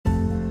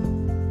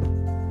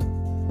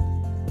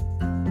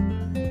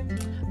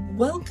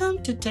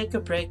Welcome to Take a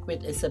Break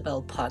with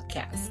Isabel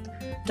podcast,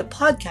 the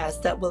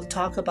podcast that will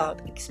talk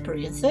about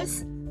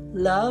experiences,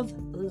 love,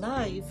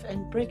 life,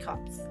 and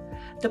breakups.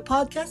 The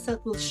podcast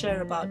that will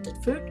share about the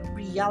truth,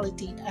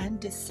 reality, and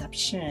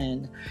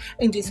deception.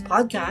 In this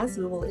podcast,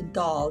 we will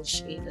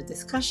indulge in the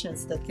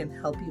discussions that can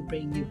help you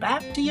bring you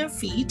back to your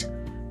feet,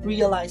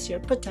 realize your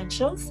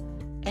potentials,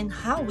 and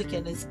how we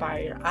can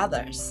inspire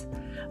others.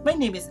 My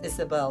name is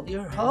Isabel,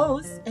 your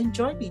host, and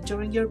join me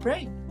during your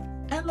break.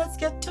 And let's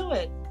get to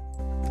it.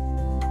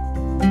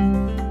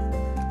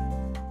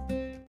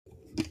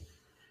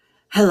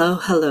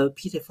 Hello,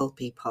 beautiful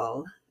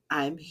people.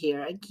 I'm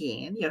here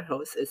again, your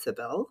host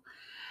Isabel,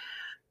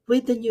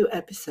 with the new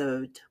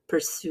episode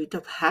Pursuit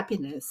of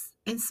Happiness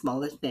in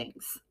Smaller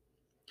Things.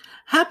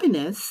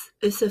 Happiness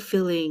is a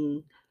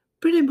feeling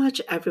pretty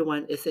much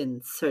everyone is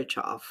in search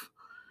of,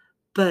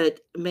 but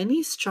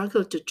many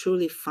struggle to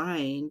truly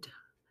find.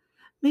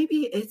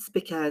 Maybe it's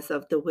because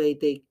of the way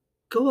they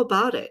go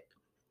about it.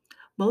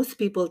 Most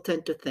people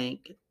tend to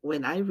think,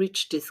 when I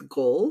reach this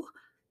goal,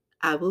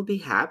 I will be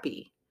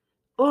happy.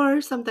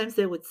 Or sometimes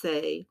they would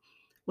say,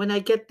 when I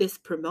get this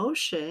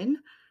promotion,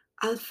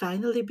 I'll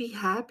finally be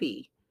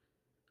happy.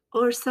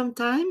 Or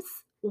sometimes,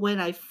 when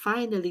I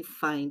finally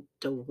find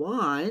the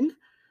one,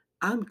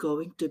 I'm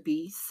going to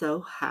be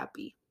so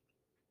happy.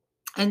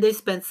 And they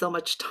spend so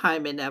much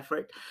time and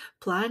effort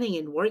planning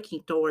and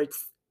working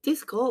towards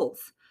these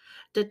goals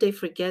that they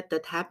forget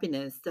that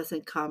happiness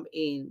doesn't come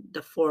in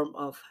the form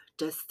of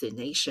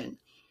destination.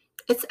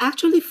 It's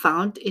actually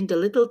found in the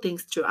little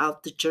things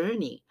throughout the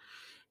journey.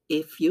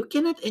 If you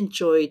cannot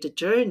enjoy the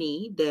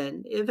journey,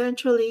 then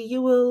eventually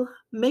you will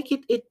make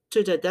it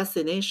to the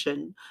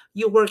destination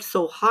you work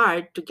so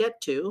hard to get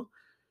to.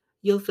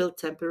 You'll feel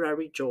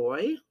temporary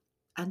joy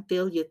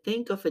until you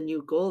think of a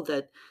new goal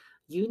that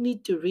you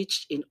need to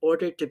reach in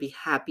order to be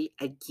happy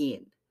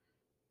again.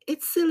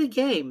 It's silly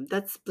game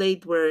that's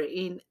played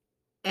wherein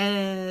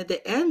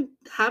the end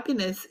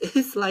happiness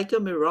is like a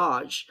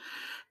mirage.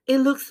 It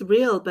looks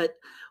real, but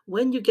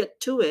when you get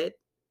to it,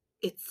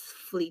 it's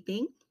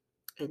fleeting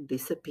and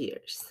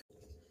disappears.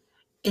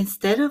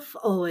 Instead of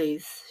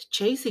always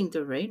chasing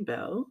the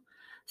rainbow,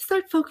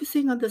 start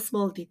focusing on the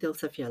small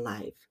details of your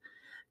life.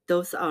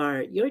 Those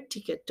are your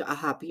ticket to a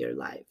happier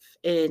life.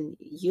 And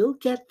you'll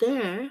get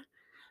there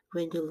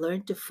when you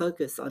learn to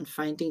focus on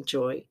finding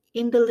joy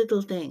in the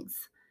little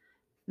things.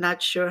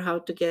 Not sure how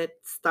to get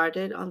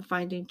started on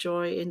finding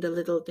joy in the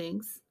little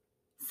things?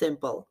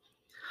 Simple.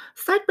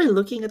 Start by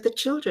looking at the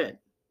children,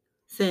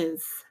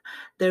 since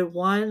they're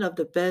one of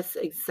the best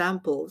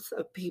examples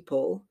of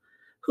people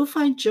who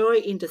find joy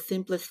in the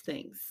simplest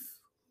things.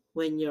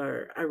 When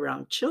you're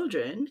around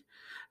children,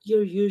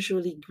 you're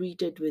usually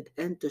greeted with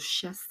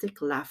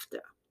enthusiastic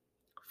laughter,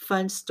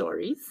 fun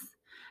stories,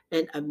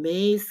 and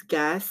amazed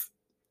gasps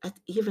at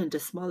even the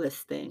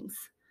smallest things.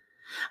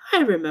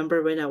 I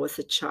remember when I was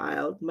a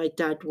child, my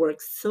dad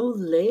worked so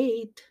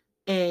late,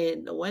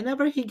 and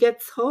whenever he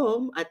gets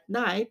home at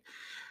night,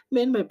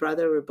 me and my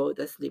brother were both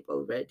asleep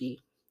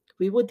already.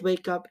 We would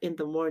wake up in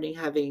the morning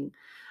having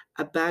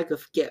a bag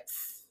of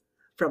gifts,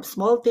 from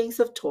small things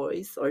of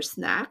toys or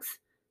snacks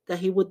that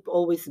he would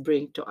always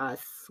bring to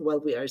us while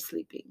we are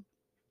sleeping.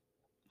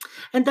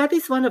 And that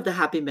is one of the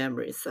happy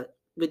memories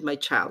with my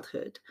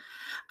childhood.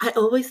 I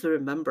always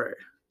remember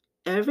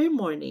every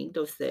morning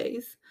those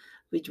days,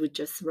 we would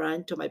just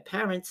run to my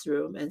parents'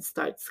 room and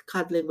start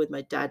cuddling with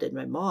my dad and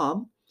my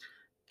mom.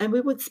 And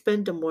we would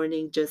spend the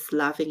morning just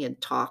laughing and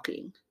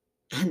talking.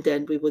 And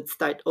then we would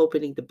start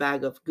opening the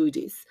bag of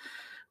goodies.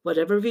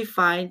 Whatever we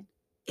find,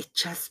 it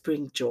just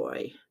brings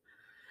joy.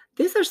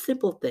 These are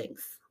simple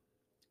things.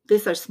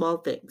 These are small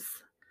things.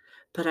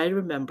 But I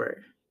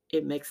remember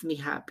it makes me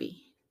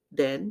happy.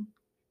 Then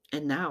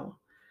and now.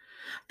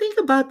 Think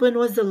about when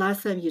was the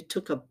last time you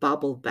took a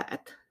bubble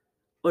bath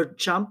or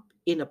jumped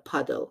in a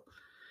puddle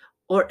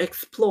or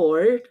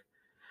explored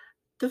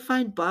to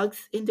find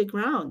bugs in the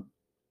ground.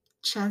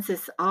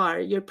 Chances are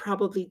you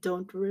probably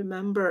don't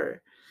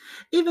remember.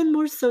 Even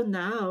more so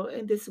now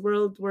in this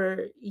world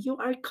where you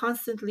are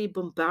constantly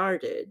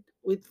bombarded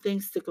with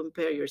things to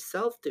compare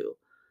yourself to,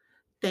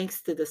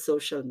 thanks to the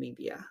social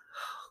media.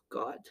 Oh,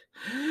 God.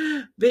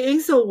 Being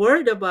so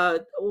worried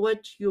about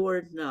what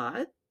you're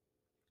not,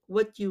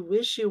 what you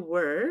wish you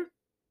were,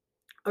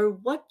 or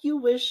what you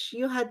wish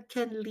you had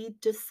can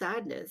lead to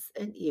sadness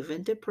and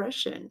even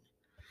depression.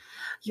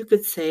 You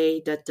could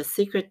say that the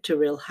secret to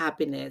real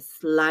happiness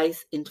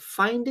lies in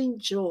finding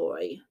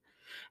joy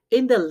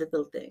in the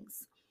little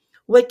things.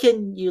 Where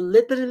can you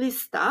literally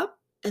stop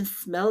and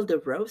smell the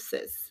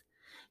roses?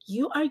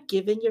 You are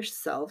giving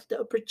yourself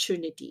the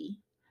opportunity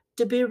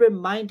to be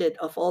reminded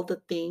of all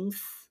the things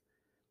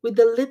with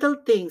the little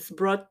things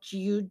brought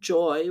you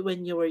joy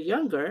when you were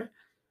younger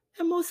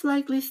and most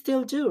likely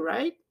still do,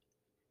 right?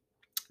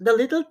 The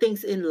little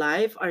things in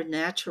life are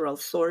natural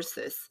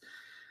sources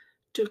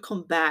to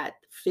combat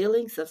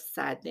feelings of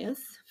sadness,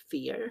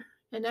 fear,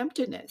 and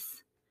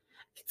emptiness.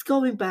 It's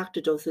going back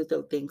to those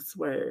little things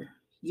where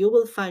you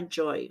will find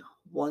joy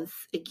once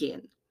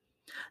again.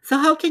 So,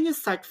 how can you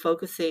start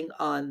focusing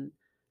on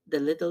the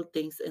little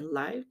things in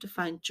life to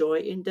find joy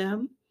in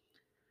them?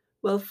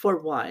 Well, for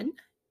one,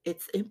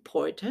 it's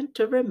important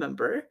to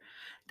remember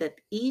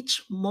that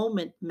each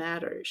moment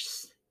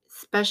matters,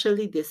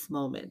 especially this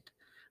moment,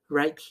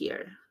 right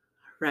here,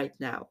 right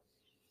now.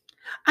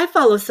 I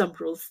follow some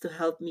rules to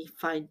help me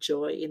find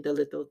joy in the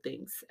little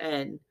things,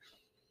 and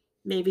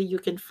maybe you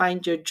can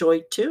find your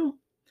joy too.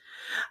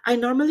 I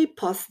normally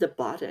pause the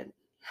button.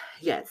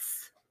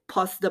 Yes,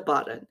 pause the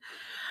button.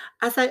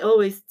 As I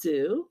always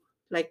do,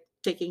 like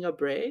taking a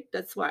break.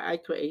 That's why I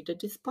created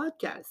this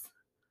podcast.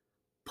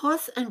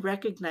 Pause and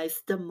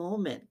recognize the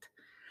moment.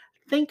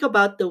 Think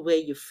about the way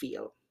you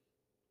feel,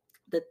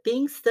 the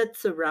things that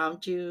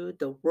surround you,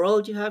 the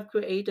world you have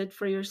created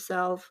for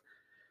yourself.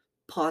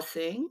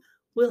 Pausing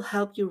will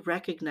help you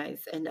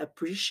recognize and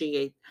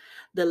appreciate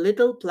the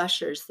little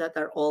pleasures that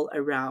are all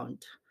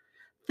around.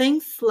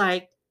 Things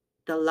like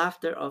the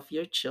laughter of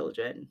your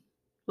children.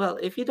 Well,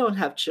 if you don't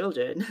have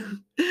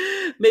children,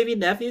 maybe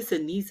nephews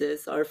and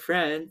nieces or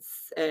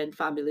friends and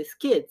family's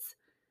kids.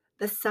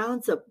 The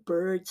sounds of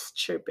birds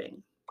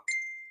chirping,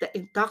 the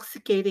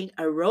intoxicating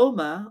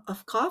aroma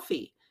of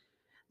coffee,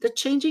 the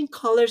changing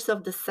colors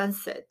of the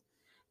sunset.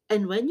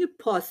 And when you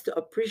pause to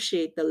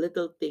appreciate the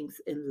little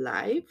things in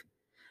life,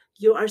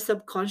 you are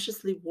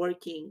subconsciously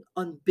working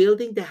on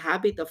building the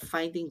habit of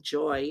finding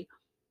joy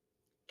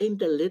in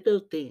the little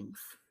things.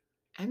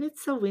 And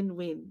it's a win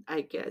win,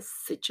 I guess,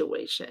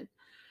 situation.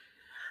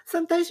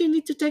 Sometimes you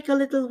need to take a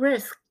little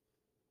risk.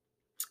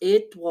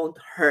 It won't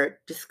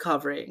hurt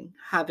discovering,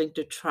 having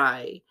to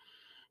try,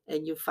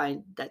 and you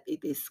find that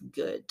it is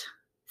good.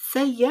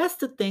 Say yes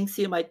to things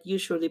you might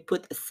usually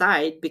put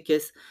aside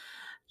because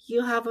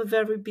you have a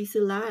very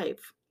busy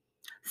life.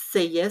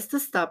 Say yes to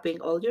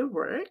stopping all your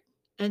work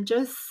and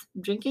just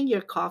drinking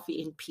your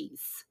coffee in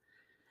peace.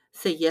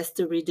 Say yes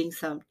to reading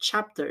some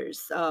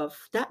chapters of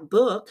that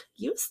book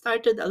you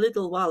started a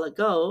little while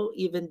ago,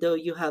 even though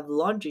you have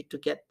laundry to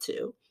get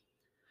to.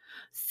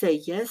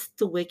 Say yes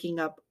to waking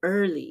up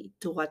early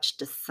to watch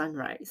the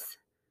sunrise.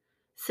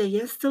 Say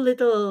yes to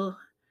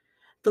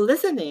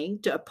listening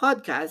to a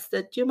podcast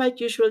that you might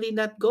usually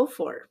not go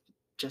for,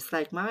 just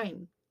like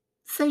mine.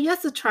 Say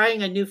yes to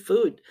trying a new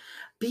food.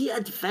 Be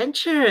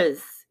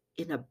adventurous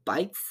in a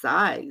bite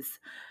size.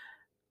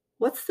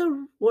 What's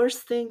the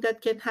worst thing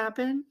that can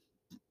happen?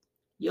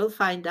 You'll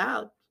find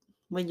out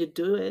when you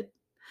do it.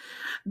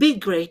 Be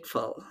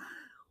grateful.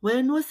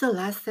 When was the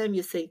last time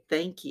you say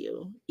thank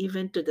you,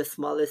 even to the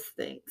smallest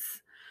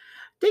things?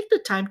 Take the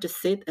time to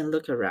sit and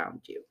look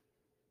around you.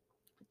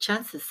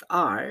 Chances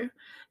are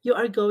you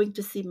are going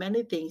to see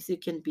many things you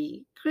can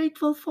be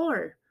grateful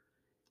for.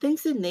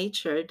 Things in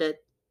nature that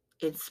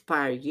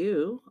inspire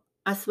you,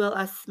 as well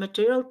as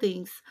material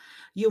things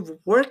you've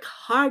worked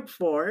hard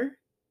for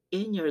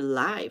in your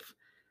life.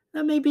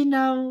 Now, maybe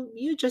now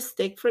you just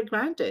take for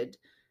granted.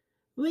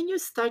 When you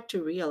start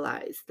to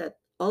realize that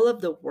all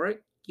of the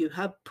work you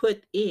have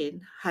put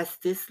in has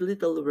these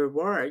little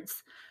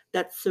rewards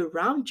that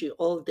surround you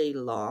all day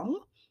long,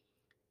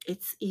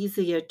 it's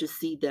easier to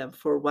see them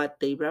for what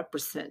they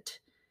represent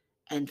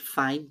and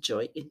find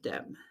joy in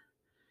them.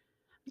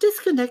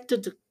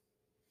 Disconnected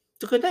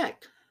to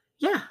connect.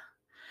 Yeah,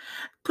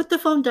 put the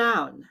phone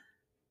down.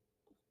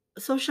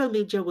 Social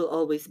media will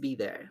always be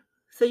there.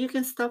 So you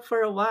can stop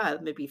for a while,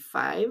 maybe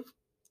 5,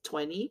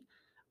 20,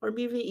 or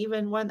maybe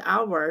even 1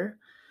 hour.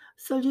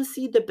 So you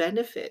see the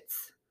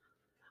benefits.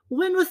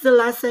 When was the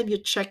last time you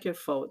checked your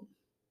phone?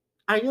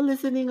 Are you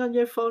listening on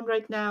your phone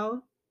right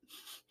now?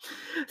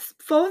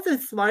 Phones and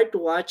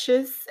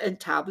smartwatches and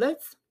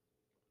tablets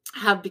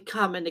have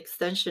become an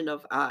extension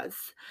of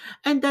us.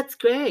 And that's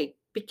great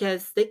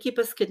because they keep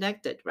us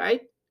connected,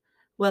 right?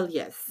 Well,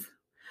 yes,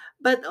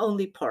 but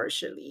only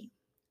partially.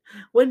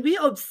 When we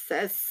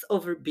obsess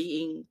over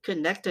being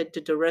connected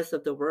to the rest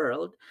of the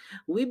world,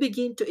 we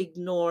begin to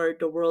ignore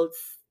the world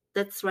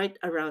that's right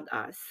around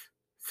us.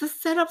 So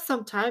set up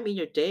some time in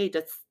your day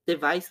that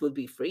device will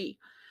be free.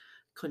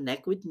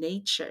 Connect with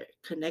nature,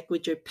 connect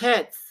with your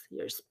pets,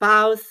 your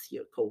spouse,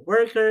 your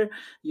coworker,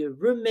 your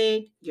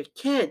roommate, your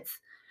kids.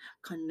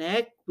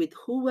 Connect with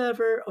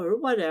whoever or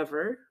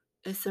whatever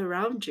is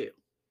around you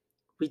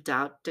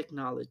without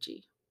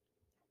technology.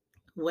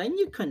 When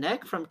you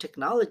connect from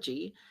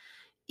technology,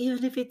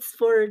 even if it's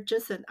for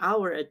just an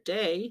hour a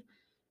day,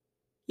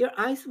 your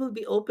eyes will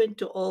be open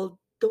to all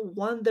the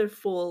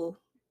wonderful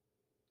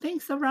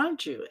things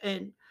around you,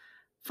 and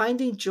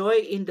finding joy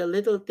in the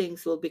little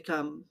things will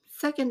become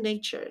second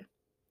nature.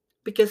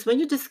 Because when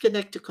you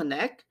disconnect to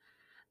connect,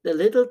 the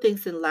little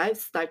things in life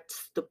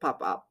starts to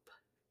pop up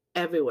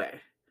everywhere,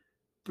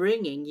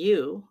 bringing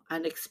you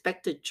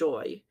unexpected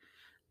joy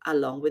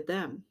along with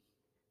them.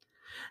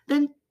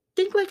 Then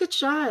think like a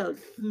child.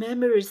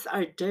 Memories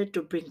are there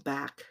to bring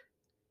back,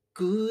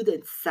 good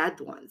and sad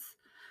ones,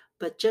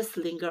 but just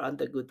linger on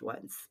the good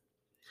ones.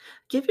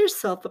 Give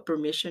yourself a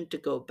permission to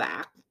go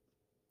back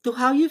to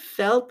how you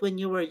felt when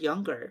you were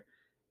younger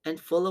and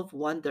full of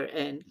wonder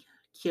and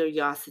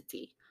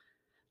curiosity.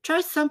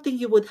 Try something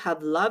you would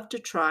have loved to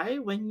try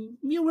when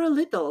you were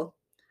little.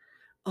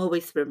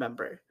 Always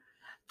remember,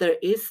 there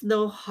is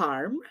no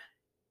harm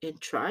in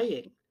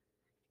trying.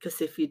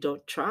 Because if you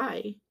don't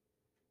try,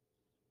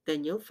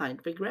 then you'll find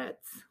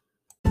regrets.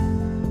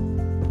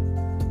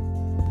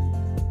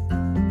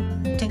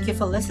 Thank you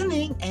for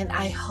listening, and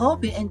I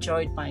hope you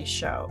enjoyed my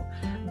show.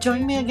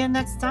 Join me again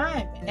next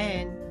time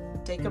and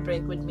take a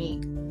break with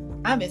me.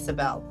 I'm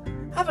Isabel.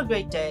 Have a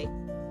great day.